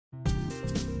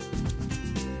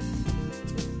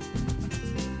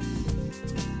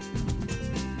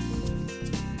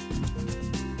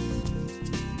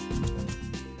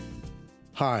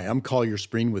Hi, I'm Collier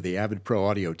Spreen with the Avid Pro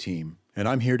Audio team, and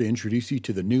I'm here to introduce you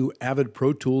to the new Avid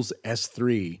Pro Tools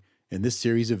S3 in this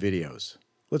series of videos.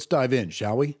 Let's dive in,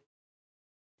 shall we?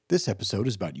 This episode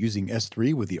is about using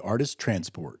S3 with the Artist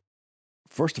Transport.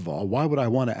 First of all, why would I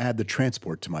want to add the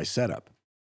transport to my setup?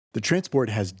 The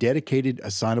transport has dedicated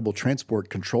assignable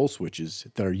transport control switches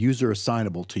that are user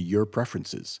assignable to your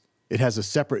preferences. It has a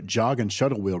separate jog and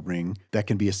shuttle wheel ring that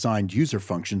can be assigned user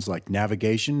functions like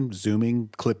navigation,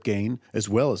 zooming, clip gain, as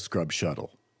well as scrub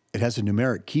shuttle. It has a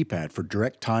numeric keypad for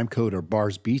direct timecode or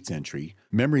bars beats entry,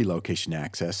 memory location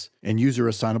access, and user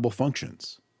assignable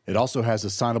functions. It also has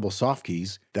assignable soft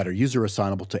keys that are user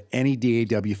assignable to any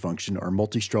DAW function or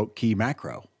multi-stroke key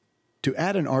macro. To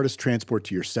add an artist transport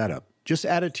to your setup, just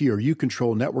add it to your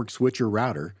U-Control network switch or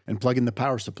router and plug in the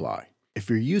power supply. If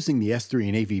you're using the S3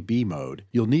 in AVB mode,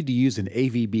 you'll need to use an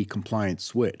AVB compliant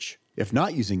switch. If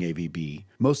not using AVB,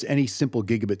 most any simple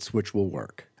gigabit switch will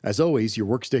work. As always, your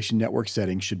workstation network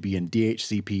settings should be in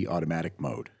DHCP automatic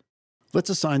mode. Let's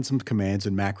assign some commands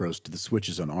and macros to the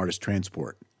switches on Artist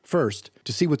Transport. First,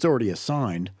 to see what's already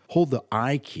assigned, hold the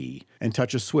I key and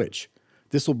touch a switch.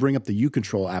 This will bring up the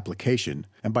U-Control application,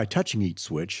 and by touching each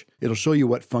switch, it'll show you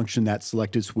what function that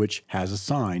selected switch has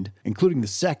assigned, including the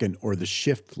second or the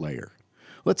shift layer.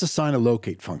 Let's assign a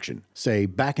locate function, say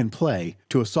back and play,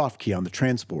 to a soft key on the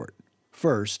transport.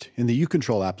 First, in the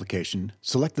U-Control application,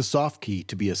 select the soft key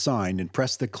to be assigned and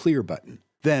press the clear button.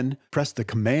 Then, press the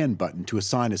command button to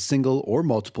assign a single or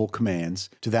multiple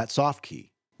commands to that soft key.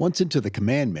 Once into the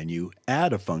command menu,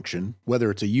 add a function,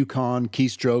 whether it's a U-Con,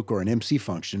 keystroke, or an MC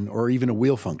function, or even a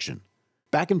wheel function.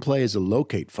 Back and play is a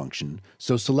locate function,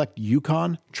 so select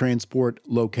U-Con, transport,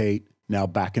 locate, now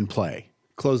back and play.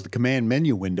 Close the command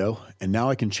menu window, and now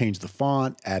I can change the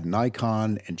font, add an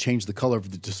icon, and change the color of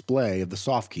the display of the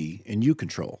soft key in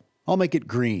U-Control. I'll make it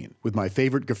green with my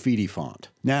favorite graffiti font.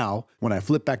 Now, when I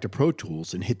flip back to Pro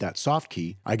Tools and hit that soft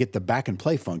key, I get the back and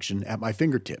play function at my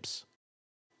fingertips.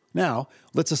 Now,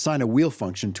 let's assign a wheel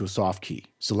function to a soft key.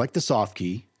 Select the soft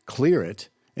key, clear it,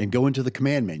 and go into the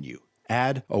command menu.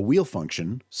 Add a wheel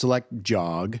function, select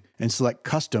jog, and select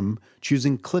custom,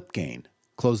 choosing clip gain.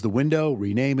 Close the window,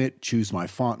 rename it, choose my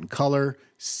font and color,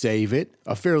 save it,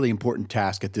 a fairly important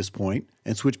task at this point,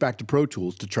 and switch back to Pro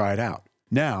Tools to try it out.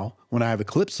 Now, when I have a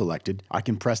clip selected, I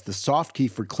can press the soft key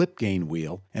for clip gain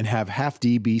wheel and have half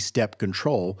dB step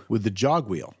control with the jog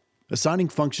wheel. Assigning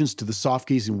functions to the soft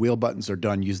keys and wheel buttons are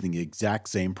done using the exact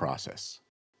same process.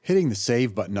 Hitting the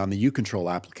Save button on the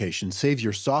U-Control application saves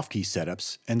your soft key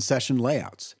setups and session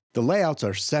layouts. The layouts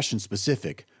are session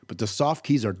specific, but the soft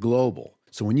keys are global.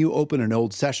 So when you open an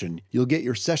old session, you'll get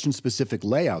your session-specific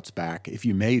layouts back if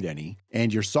you made any,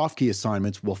 and your soft key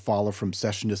assignments will follow from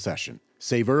session to session.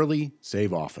 Save early,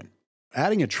 save often.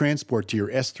 Adding a transport to your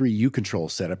S3 U-Control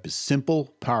setup is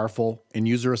simple, powerful, and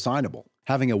user assignable.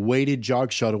 Having a weighted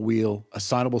jog shuttle wheel,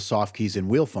 assignable soft keys, and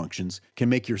wheel functions can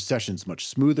make your sessions much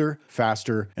smoother,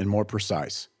 faster, and more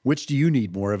precise. Which do you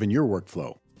need more of in your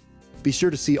workflow? Be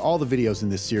sure to see all the videos in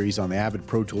this series on the Avid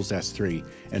Pro Tools S3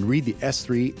 and read the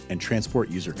S3 and Transport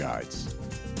user guides.